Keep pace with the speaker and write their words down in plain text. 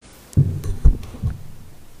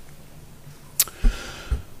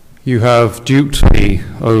You have duped me,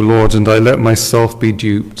 O Lord, and I let myself be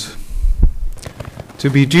duped. To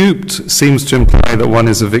be duped seems to imply that one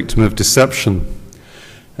is a victim of deception.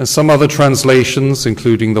 And some other translations,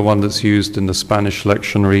 including the one that's used in the Spanish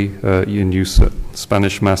lectionary, in use at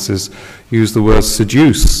Spanish masses, use the word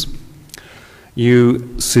seduce.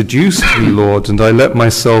 You seduced me, Lord, and I let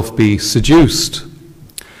myself be seduced.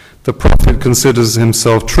 The prophet considers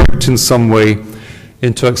himself tricked in some way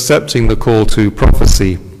into accepting the call to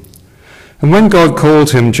prophecy. And when God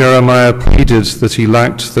called him, Jeremiah pleaded that he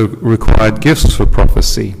lacked the required gifts for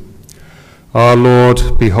prophecy. Ah,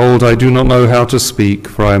 Lord, behold, I do not know how to speak,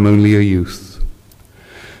 for I am only a youth.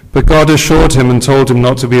 But God assured him and told him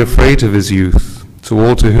not to be afraid of his youth. To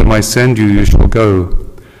all to whom I send you, you shall go.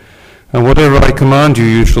 And whatever I command you,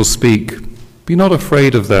 you shall speak. Be not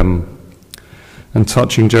afraid of them. And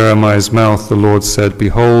touching Jeremiah's mouth, the Lord said,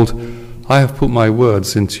 Behold, I have put my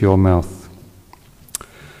words into your mouth.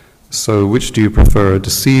 So which do you prefer, a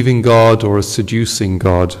deceiving God or a seducing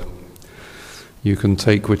God? You can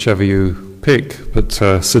take whichever you pick, but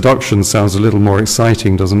seduction sounds a little more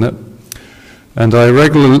exciting, doesn't it? And I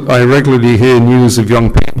regularly hear news of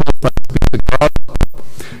young people,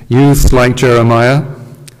 youths like Jeremiah,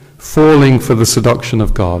 falling for the seduction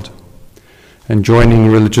of God and joining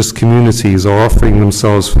religious communities or offering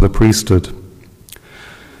themselves for the priesthood.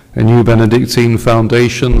 A new Benedictine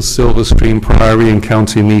foundation, Silver Stream Priory in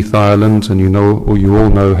County Meath, Ireland, and you all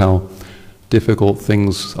know how difficult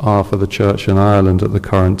things are for the church in Ireland at the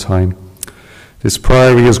current time. This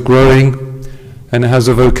priory is growing and it has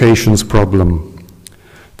a vocations problem.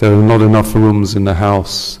 There are not enough rooms in the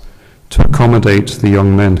house to accommodate the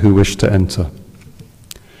young men who wish to enter.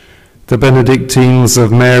 The Benedictines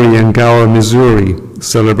of Mary in Gower, Missouri,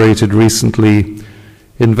 celebrated recently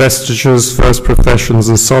investitures, first professions,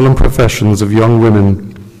 and solemn professions of young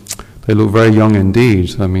women. They look very young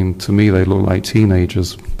indeed. I mean, to me they look like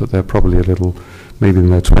teenagers, but they're probably a little, maybe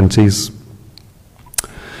in their 20s.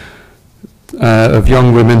 Of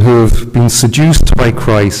young women who have been seduced by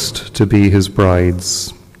Christ to be his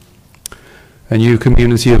brides. A new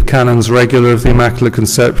community of canons regular of the Immaculate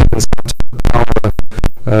Conception in Santa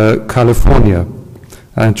Paula, California,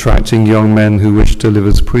 attracting young men who wish to live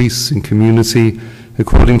as priests in community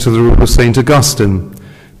according to the rule of St. Augustine,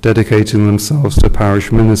 dedicating themselves to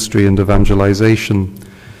parish ministry and evangelization,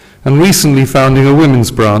 and recently founding a women's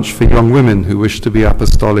branch for young women who wish to be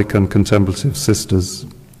apostolic and contemplative sisters.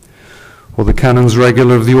 Or the canons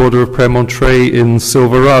regular of the Order of Premontre in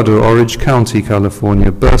Silverado, Orange County,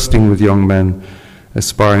 California, bursting with young men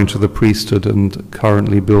aspiring to the priesthood and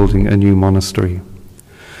currently building a new monastery.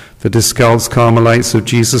 The Discalced Carmelites of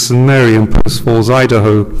Jesus and Mary in Post Falls,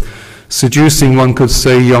 Idaho, seducing, one could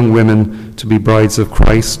say, young women to be brides of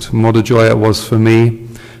Christ. What a joy it was for me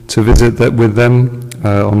to visit with them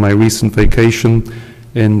on my recent vacation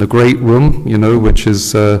in the great room, which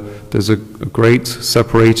is, there's a grate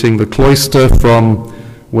separating the cloister from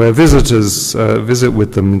where visitors visit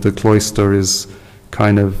with them. The cloister is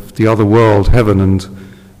kind of the other world, heaven, and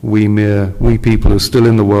we people who are still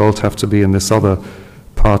in the world have to be in this other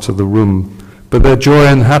part of the room. But their joy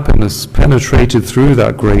and happiness penetrated through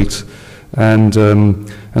that grate, and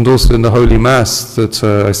also in the Holy Mass that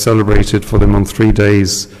I celebrated for them on 3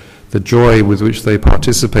 days, the joy with which they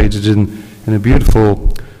participated in a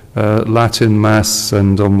beautiful Latin Mass,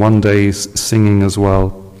 and on one day singing as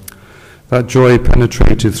well. That joy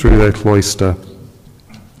penetrated through their cloister.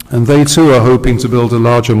 And they too are hoping to build a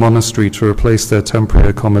larger monastery to replace their temporary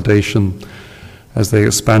accommodation as they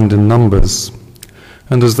expand in numbers.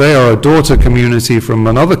 And as they are a daughter community from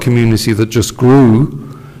another community that just grew,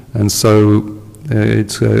 and so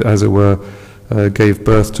it, as it were, gave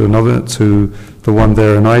birth to the one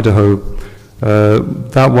there in Idaho,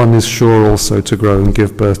 that one is sure also to grow and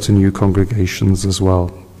give birth to new congregations as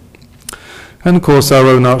well. And of course our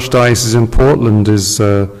own Archdiocese in Portland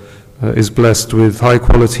is blessed with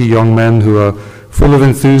high-quality young men who are full of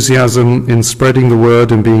enthusiasm in spreading the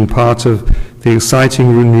word and being part of the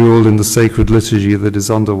exciting renewal in the sacred liturgy that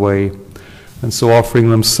is underway, and so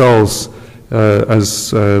offering themselves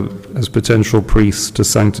as potential priests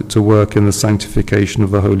to work in the sanctification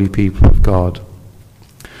of the holy people of God.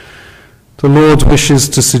 The Lord wishes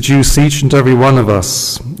to seduce each and every one of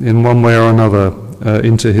us in one way or another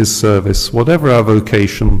into his service, whatever our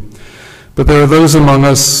vocation. But there are those among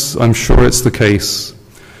us, I'm sure it's the case,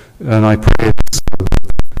 and I pray it's so.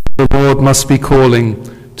 The Lord must be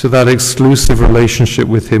calling to that exclusive relationship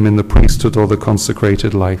with him in the priesthood or the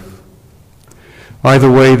consecrated life. Either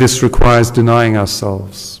way, this requires denying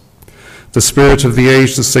ourselves. The spirit of the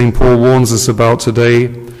age that St. Paul warns us about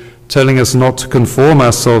today, telling us not to conform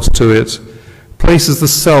ourselves to it, places the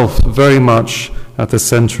self very much at the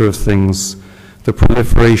center of things. The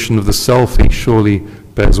proliferation of the selfie surely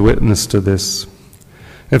bears witness to this.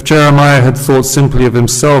 If Jeremiah had thought simply of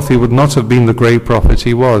himself, he would not have been the great prophet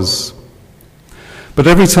he was. But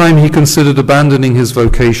every time he considered abandoning his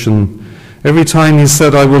vocation, every time he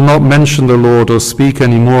said, "I will not mention the Lord or speak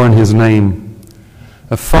any more in his name,"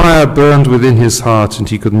 a fire burned within his heart and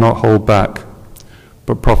he could not hold back,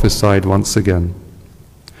 but prophesied once again.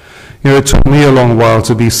 You know, it took me a long while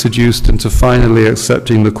to be seduced into finally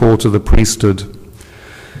accepting the call to the priesthood.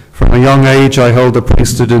 From a young age, I held the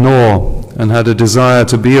priesthood in awe and had a desire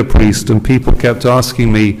to be a priest, and people kept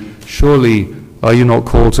asking me, "Surely, are you not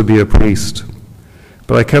called to be a priest?"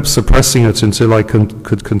 But I kept suppressing it until I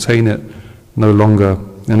could contain it no longer,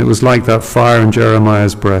 and it was like that fire in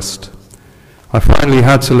Jeremiah's breast. I finally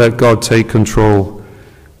had to let God take control,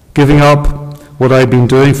 giving up what I'd been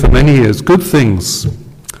doing for many years, good things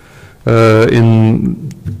for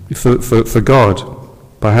God.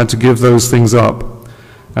 But I had to give those things up,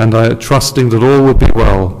 and trusting that all would be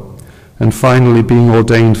well, and finally being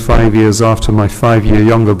ordained 5 years after my 5-year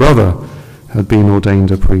younger brother had been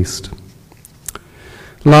ordained a priest.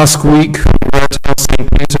 Last week, we read how St.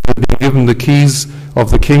 Peter had been given the keys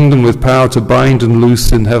of the kingdom with power to bind and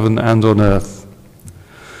loose in heaven and on earth.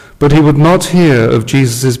 But he would not hear of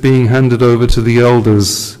Jesus being handed over to the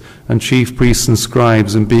elders and chief priests and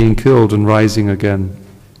scribes and being killed and rising again.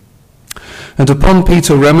 And upon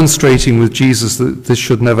Peter remonstrating with Jesus that this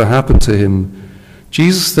should never happen to him,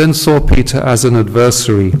 Jesus then saw Peter as an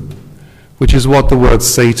adversary, which is what the word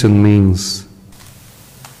Satan means.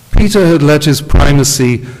 Peter had let his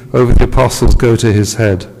primacy over the apostles go to his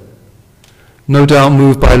head. No doubt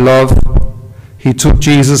moved by love, he took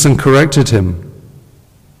Jesus and corrected him.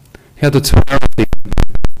 He had the temerity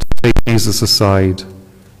to take Jesus aside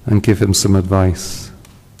and give him some advice.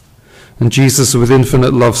 And Jesus, with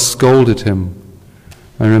infinite love, scolded him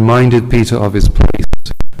and reminded Peter of his place.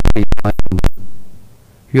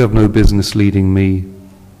 You have no business leading me.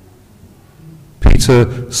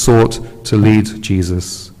 Peter sought to lead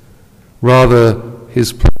Jesus. Rather,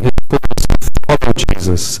 his call was to follow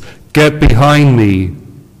Jesus. Get behind me.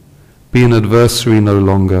 Be an adversary no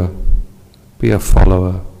longer. Be a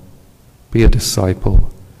follower. Be a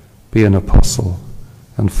disciple. Be an apostle.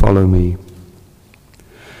 And follow me.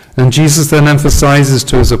 And Jesus then emphasizes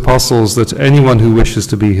to his apostles that anyone who wishes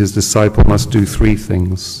to be his disciple must do 3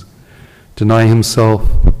 things. Deny himself,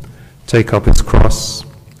 take up his cross,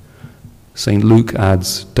 St. Luke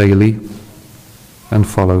adds daily, and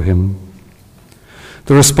follow him.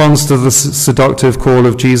 The response to the seductive call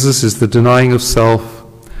of Jesus is the denying of self,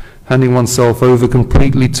 handing oneself over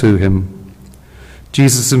completely to him.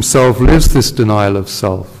 Jesus himself lives this denial of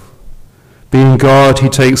self. Being God, he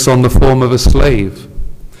takes on the form of a slave.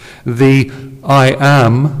 The I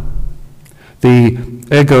am, the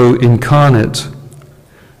ego incarnate,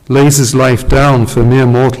 lays his life down for mere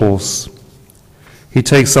mortals. He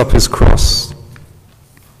takes up his cross,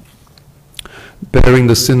 bearing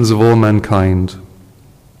the sins of all mankind.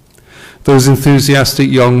 Those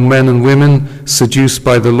enthusiastic young men and women, seduced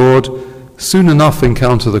by the Lord, soon enough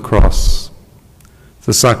encounter the cross,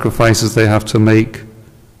 the sacrifices they have to make,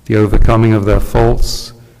 the overcoming of their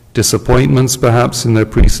faults, disappointments perhaps in their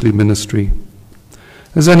priestly ministry.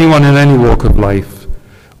 As anyone in any walk of life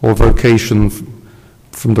or vocation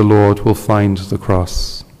from the Lord will find the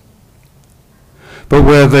cross. But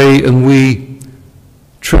where they and we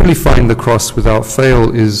truly find the cross without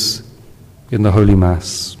fail is in the Holy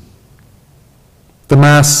Mass. The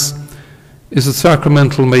Mass is a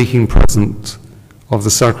sacramental making present of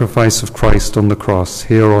the sacrifice of Christ on the cross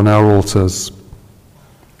here on our altars.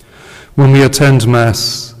 When we attend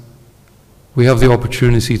Mass, we have the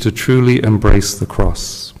opportunity to truly embrace the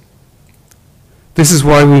cross. This is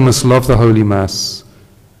why we must love the Holy Mass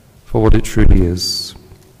for what it truly is.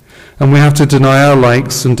 And we have to deny our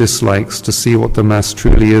likes and dislikes to see what the Mass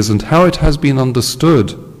truly is and how it has been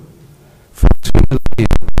understood for 2 millennia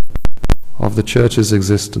of the Church's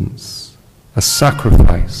existence. A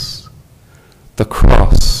sacrifice, the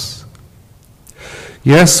cross.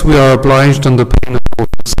 Yes, we are obliged under pain of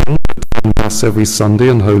mortal sin to attend Mass every Sunday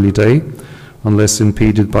and Holy Day, unless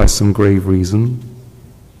impeded by some grave reason.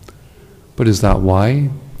 But is that why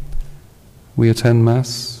we attend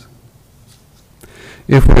Mass?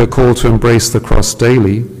 If we are called to embrace the cross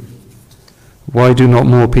daily, why do not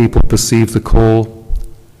more people perceive the call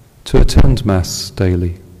to attend Mass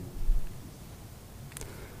daily?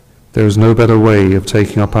 There is no better way of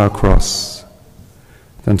taking up our cross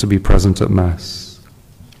than to be present at Mass.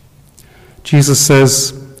 Jesus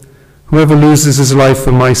says, "Whoever loses his life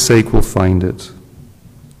for my sake will find it."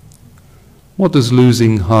 What does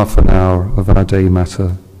losing half an hour of our day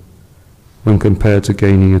matter when compared to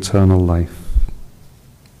gaining eternal life?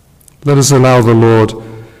 Let us allow the Lord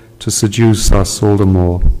to seduce us all the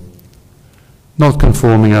more, not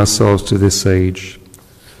conforming ourselves to this age,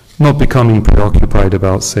 not becoming preoccupied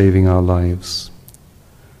about saving our lives,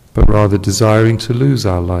 but rather desiring to lose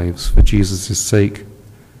our lives for Jesus' sake,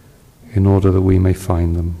 in order that we may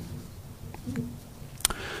find them.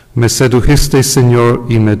 Me sedujiste, Señor,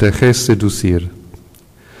 y me dejé seducir.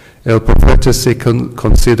 El profeta se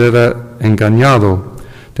considera engañado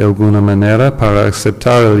de alguna manera para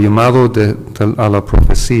aceptar el llamado a la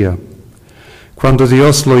profecía. Cuando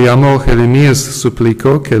Dios lo llamó, Jeremías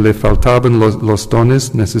suplicó que le faltaban los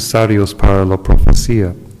dones necesarios para la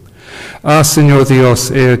profecía. Ah, Señor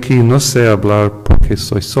Dios, he aquí, no sé hablar porque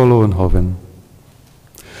soy solo un joven.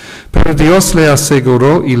 Pero Dios le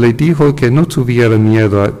aseguró y le dijo que no tuviera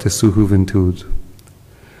miedo de su juventud.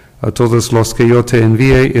 A todos los que yo te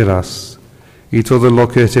envíe irás, y todo lo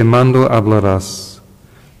que te mando hablarás.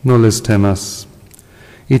 No les temas.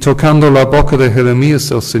 Y tocando la boca de Jeremías,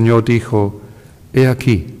 el Señor dijo, he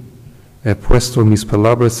aquí, he puesto mis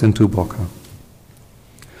palabras en tu boca.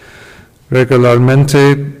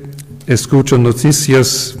 Regularmente escucho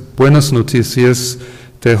noticias, buenas noticias,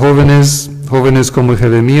 de jóvenes como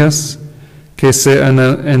Jeremías, que se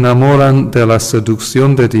enamoran de la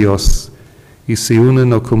seducción de Dios y se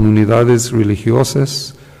unen a comunidades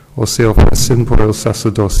religiosas o se ofrecen por el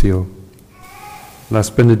sacerdocio.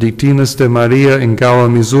 Las benedictinas de María en Gower,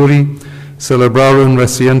 Missouri, celebraron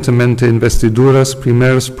recientemente investiduras,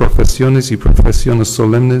 primeras profesiones y profesiones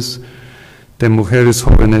solemnes de mujeres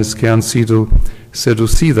jóvenes que han sido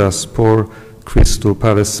seducidas por Cristo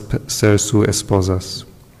para ser sus esposas.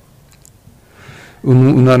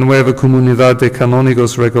 Una nueva comunidad de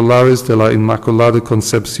canónigos regulares de la Inmaculada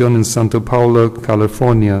Concepción en Santa Paula,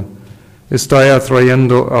 California, está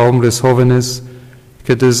atrayendo a hombres jóvenes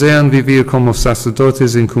que desean vivir como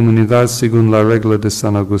sacerdotes en comunidad según la regla de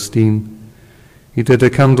San Agustín y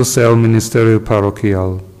dedicándose al ministerio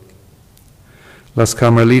parroquial. Las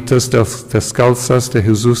Carmelitas Descalzas de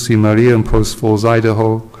Jesús y María en Post Falls,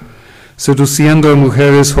 Idaho, seduciendo a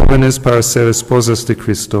mujeres jóvenes para ser esposas de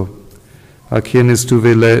Cristo, a quienes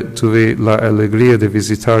tuve la alegría de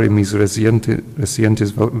visitar en mis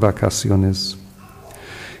recientes vacaciones.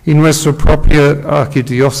 Y nuestra propia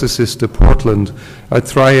arquidiócesis de Portland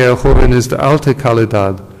atrae a jóvenes de alta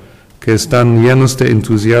calidad que están llenos de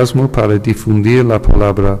entusiasmo para difundir la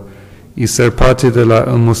palabra y ser parte de la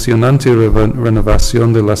emocionante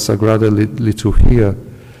renovación de la Sagrada Liturgia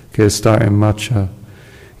que está en marcha,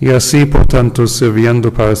 y así, por tanto,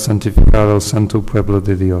 sirviendo para santificar al santo pueblo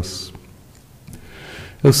de Dios.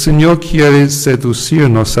 El Señor quiere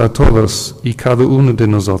seducirnos a todos y cada uno de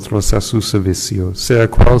nosotros a su servicio, sea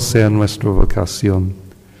cual sea nuestra vocación.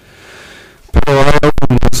 Pero hay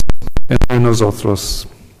algunos entre nosotros,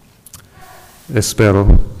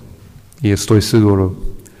 espero y estoy seguro,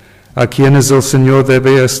 a quienes el Señor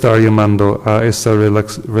debe estar llamando a esa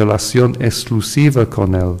relación exclusiva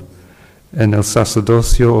con Él en el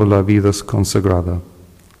sacerdocio o la vida consagrada.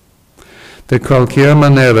 De cualquier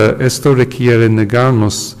manera, esto requiere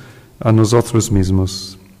negarnos a nosotros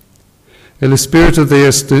mismos. El espíritu de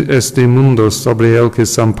este mundo sobre el que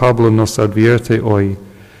San Pablo nos advierte hoy,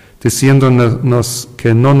 diciéndonos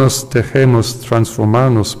que no nos dejemos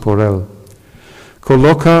transformarnos por él,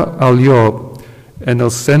 coloca al yo en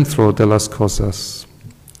el centro de las cosas.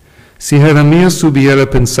 Si Jeremías hubiera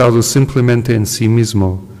pensado simplemente en sí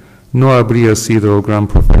mismo, no habría sido el gran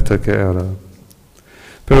profeta que era.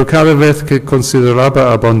 Pero cada vez que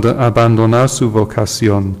consideraba abandonar su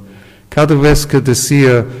vocación, cada vez que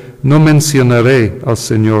decía, no mencionaré al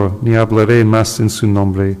Señor ni hablaré más en su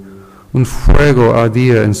nombre, un fuego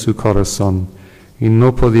ardía en su corazón y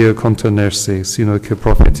no podía contenerse, sino que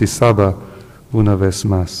profetizaba una vez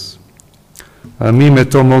más. A mí me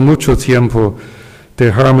tomó mucho tiempo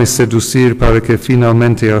dejarme seducir para que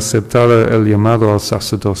finalmente aceptara el llamado al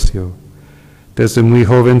sacerdocio. Desde muy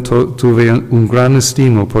joven tuve un gran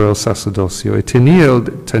estímulo por el sacerdocio y tenía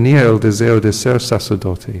el deseo de ser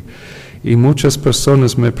sacerdote. Y muchas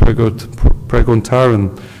personas me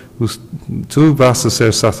preguntaron, tú vas a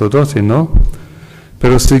ser sacerdote, ¿no?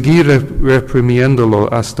 Pero seguí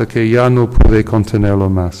reprimiéndolo hasta que ya no pude contenerlo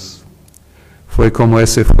más. Fue como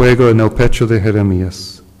ese fuego en el pecho de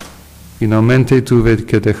Jeremías. Finalmente tuve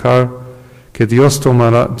que dejar que Dios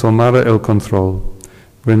tomara el control,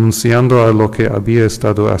 renunciando a lo que había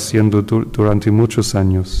estado haciendo durante muchos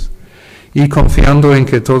años. Y confiando en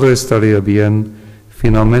que todo estaría bien,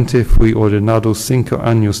 finalmente fui ordenado 5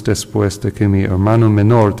 años después de que mi hermano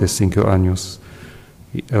menor de 5 años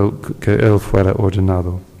que Él fuera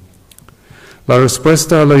ordenado. La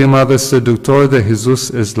respuesta a la llamada seductora de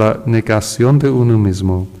Jesús es la negación de uno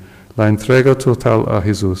mismo, la entrega total a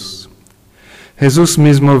Jesús. Jesús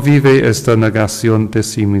mismo vive esta negación de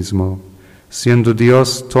sí mismo. Siendo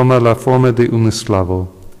Dios, toma la forma de un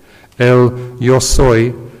esclavo. El yo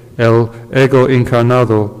soy, el ego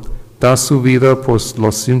encarnado, da su vida por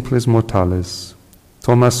los simples mortales.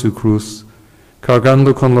 Toma su cruz,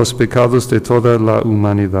 cargando con los pecados de toda la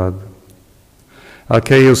humanidad.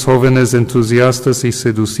 Aquellos jóvenes entusiastas y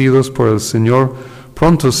seducidos por el Señor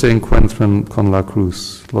pronto se encuentran con la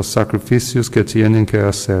cruz, los sacrificios que tienen que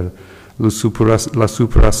hacer, la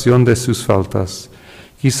superación de sus faltas,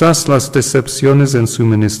 quizás las decepciones en su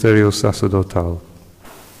ministerio sacerdotal.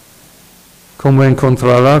 Como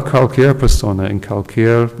encontrará cualquier persona en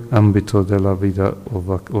cualquier ámbito de la vida o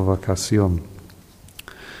vocación.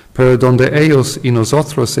 Pero donde ellos y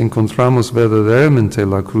nosotros encontramos verdaderamente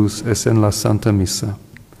la cruz es en la Santa Misa.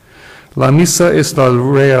 La misa es la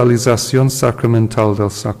realización sacramental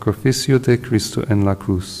del sacrificio de Cristo en la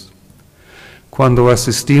cruz. Cuando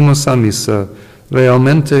asistimos a misa,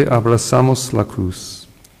 realmente abrazamos la cruz.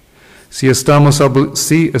 Si estamos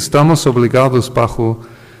obligados bajo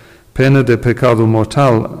pena de pecado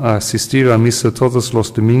mortal a asistir a misa todos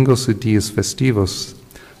los domingos y días festivos,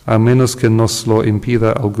 a menos que nos lo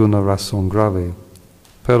impida alguna razón grave.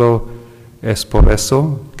 Pero, ¿es por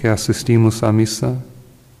eso que asistimos a misa?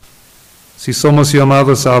 Si somos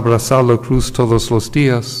llamados a abrazar la cruz todos los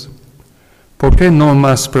días, ¿por qué no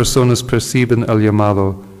más personas perciben el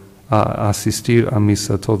llamado a asistir a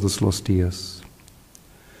misa todos los días?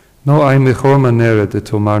 No hay mejor manera de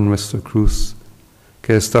tomar nuestra cruz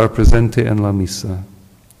que estar presente en la misa.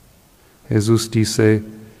 Jesús dice,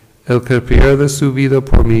 el que pierde su vida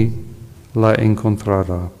por mí, la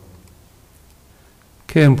encontrará.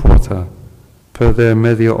 ¿Qué importa perder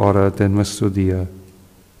media hora de nuestro día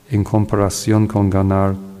en comparación con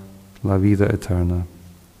ganar la vida eterna?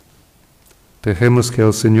 Dejemos que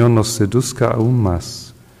el Señor nos seduzca aún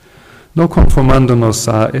más, no conformándonos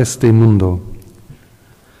a este mundo,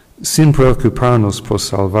 sin preocuparnos por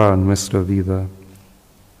salvar nuestra vida,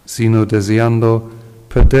 sino deseando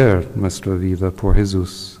perder nuestra vida por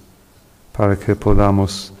Jesús, para que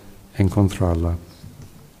podamos encontrarla.